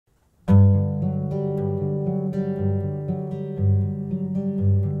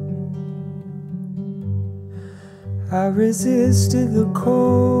I resisted the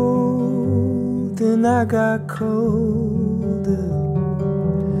cold, then I got colder.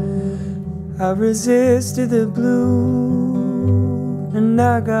 I resisted the blue, and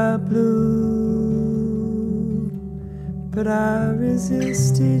I got blue. But I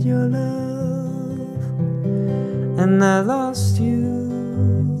resisted your love, and I lost you.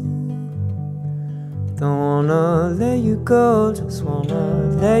 Don't wanna let you go, just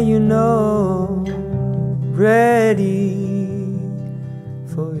wanna let you know. Ready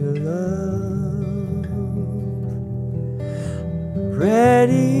for your love,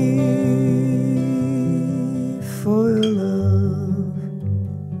 ready for your love.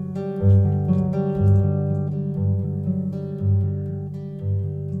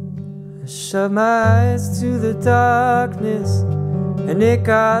 I shut my eyes to the darkness, and it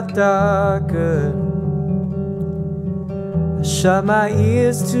got darker. I shut my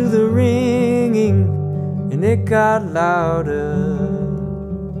ears to the ringing, and it got louder.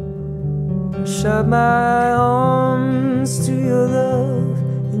 I shut my arms to your love,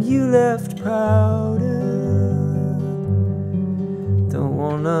 and you left prouder. Don't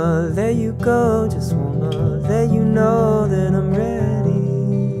wanna let you go, just wanna let you know that I'm ready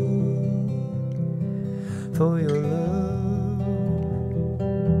for your love.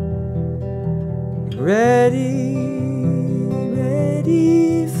 Ready,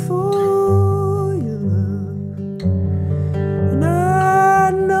 ready for your love. And I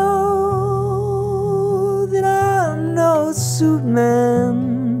know that I'm no Superman,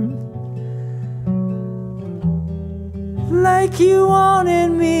 like you wanted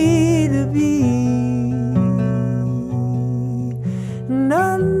me to be. And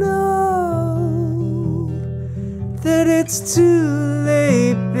I know that it's too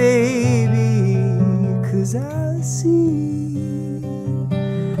late, baby, 'cause I see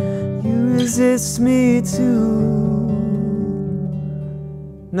you resist me too.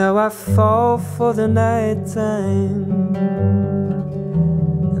 Now I fall for the night time,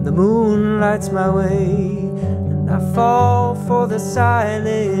 and the moon lights my way. And I fall for the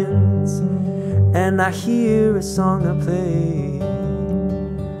silence, and I hear a song to play.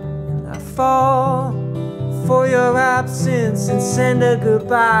 And I fall for your absence and send a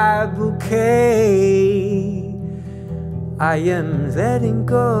goodbye bouquet. I am letting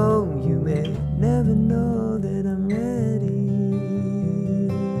go, you may never know that I'm ready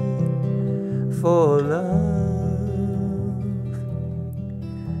for love.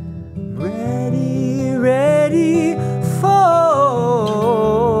 I'm ready